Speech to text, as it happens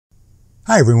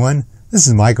Hi everyone, this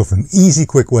is Michael from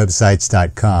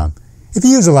EasyQuickWebsites.com. If you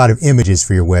use a lot of images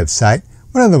for your website,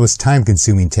 one of the most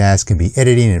time-consuming tasks can be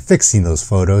editing and fixing those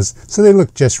photos so they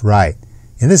look just right.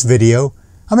 In this video,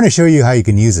 I'm going to show you how you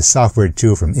can use a software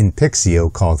tool from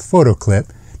InPixio called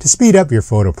PhotoClip to speed up your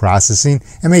photo processing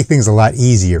and make things a lot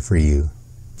easier for you.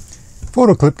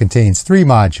 PhotoClip contains three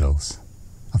modules: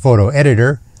 a photo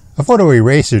editor, a photo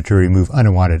eraser to remove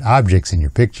unwanted objects in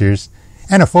your pictures,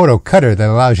 and a photo cutter that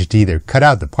allows you to either cut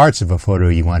out the parts of a photo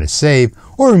you want to save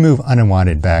or remove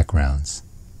unwanted backgrounds.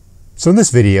 So in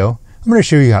this video, I'm going to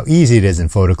show you how easy it is in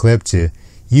PhotoClip to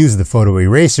use the photo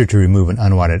eraser to remove an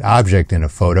unwanted object in a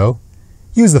photo,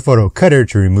 use the photo cutter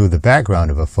to remove the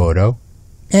background of a photo,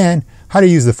 and how to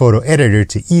use the photo editor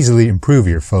to easily improve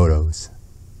your photos.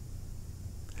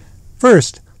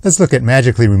 First, let's look at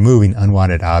magically removing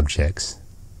unwanted objects.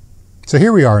 So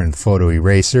here we are in the photo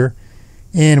eraser,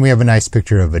 and we have a nice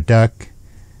picture of a duck,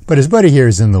 but his buddy here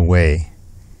is in the way.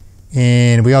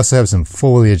 And we also have some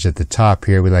foliage at the top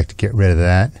here. We'd like to get rid of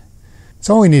that.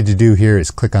 So all we need to do here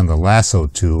is click on the lasso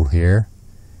tool here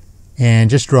and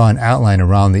just draw an outline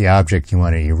around the object you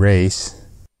want to erase.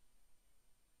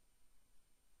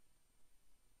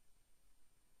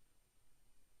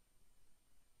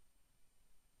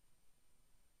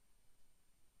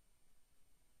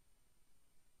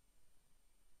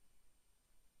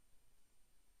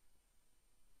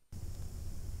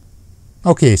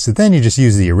 Okay, so then you just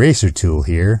use the eraser tool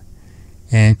here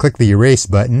and click the erase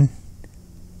button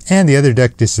and the other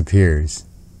duck disappears.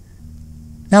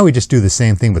 Now we just do the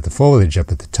same thing with the foliage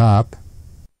up at the top.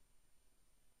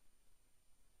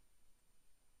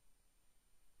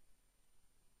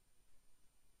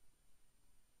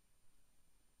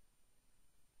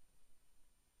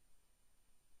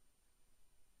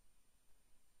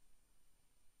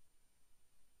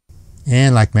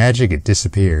 And like magic, it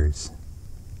disappears.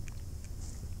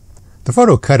 The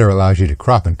photo cutter allows you to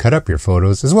crop and cut up your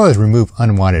photos as well as remove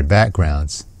unwanted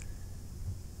backgrounds.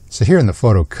 So here in the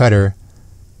photo cutter,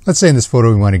 let's say in this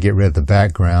photo we want to get rid of the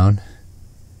background.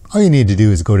 All you need to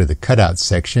do is go to the cutout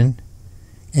section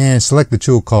and select the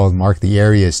tool called Mark the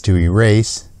Areas to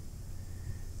Erase.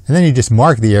 And then you just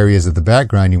mark the areas of the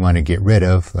background you want to get rid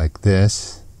of, like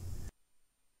this.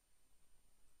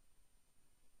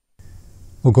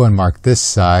 We'll go and mark this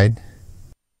side.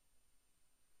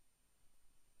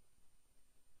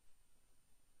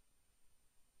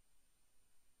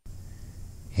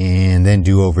 And then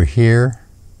do over here.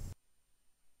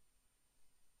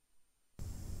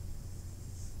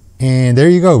 And there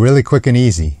you go, really quick and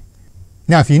easy.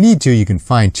 Now if you need to, you can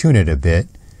fine tune it a bit.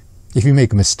 If you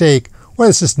make a mistake or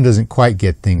the system doesn't quite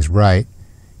get things right,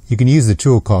 you can use the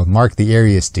tool called Mark the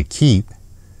Areas to Keep,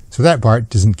 so that part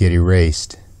doesn't get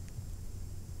erased.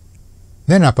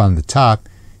 Then up on the top,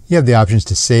 you have the options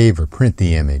to save or print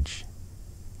the image.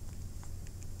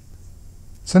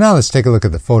 So now let's take a look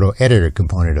at the photo editor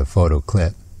component of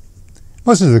PhotoClip.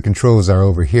 Most of the controls are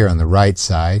over here on the right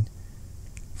side.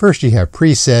 First you have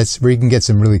presets where you can get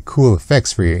some really cool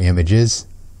effects for your images.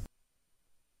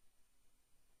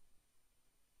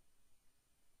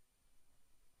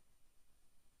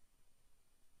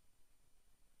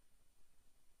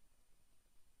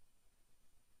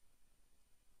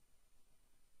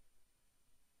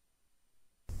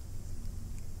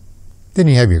 Then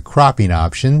you have your cropping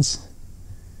options.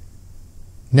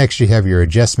 Next you have your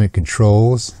adjustment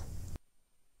controls.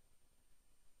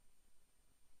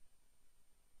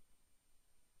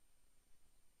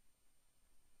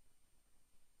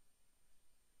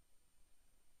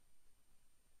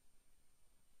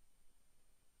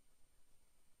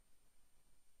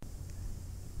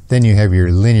 Then you have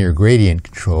your linear gradient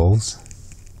controls.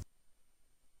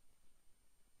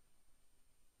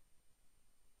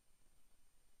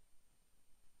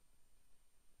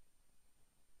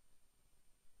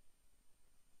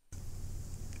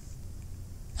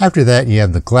 After that, you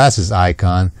have the glasses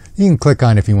icon you can click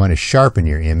on if you want to sharpen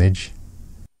your image.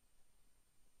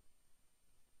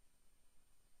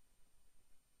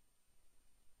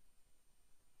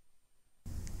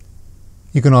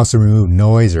 You can also remove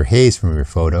noise or haze from your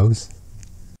photos.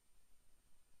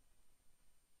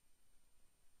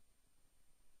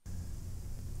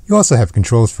 You also have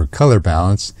controls for color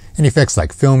balance and effects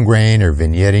like film grain or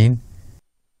vignetting.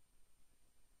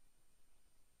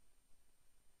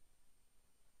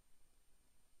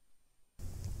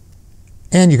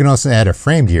 And you can also add a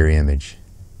frame to your image.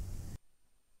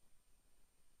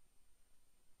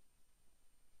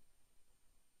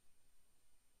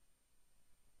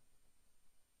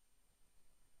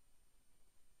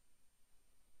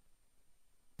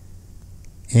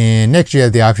 And next you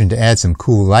have the option to add some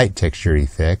cool light texture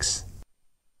effects.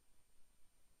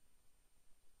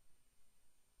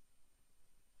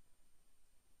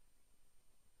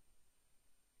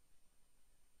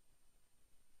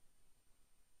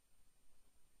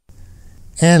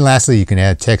 And lastly, you can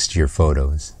add text to your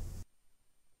photos.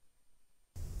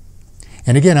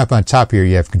 And again, up on top here,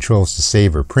 you have controls to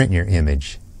save or print your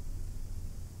image.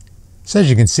 So as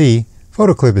you can see,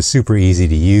 PhotoClip is super easy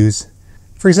to use.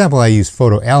 For example, I use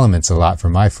photo elements a lot for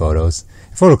my photos.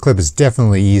 PhotoClip is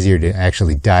definitely easier to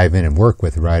actually dive in and work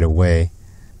with right away.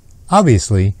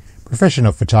 Obviously,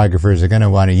 professional photographers are going to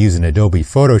want to use an Adobe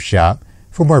Photoshop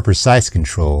for more precise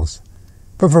controls.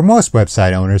 But for most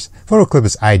website owners, PhotoClip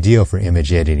is ideal for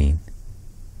image editing.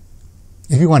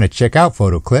 If you want to check out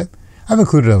PhotoClip, I've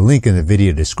included a link in the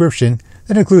video description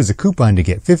that includes a coupon to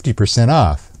get 50%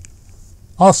 off.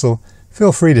 Also,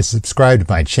 feel free to subscribe to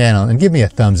my channel and give me a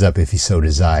thumbs up if you so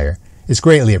desire. It's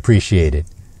greatly appreciated.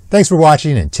 Thanks for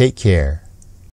watching and take care.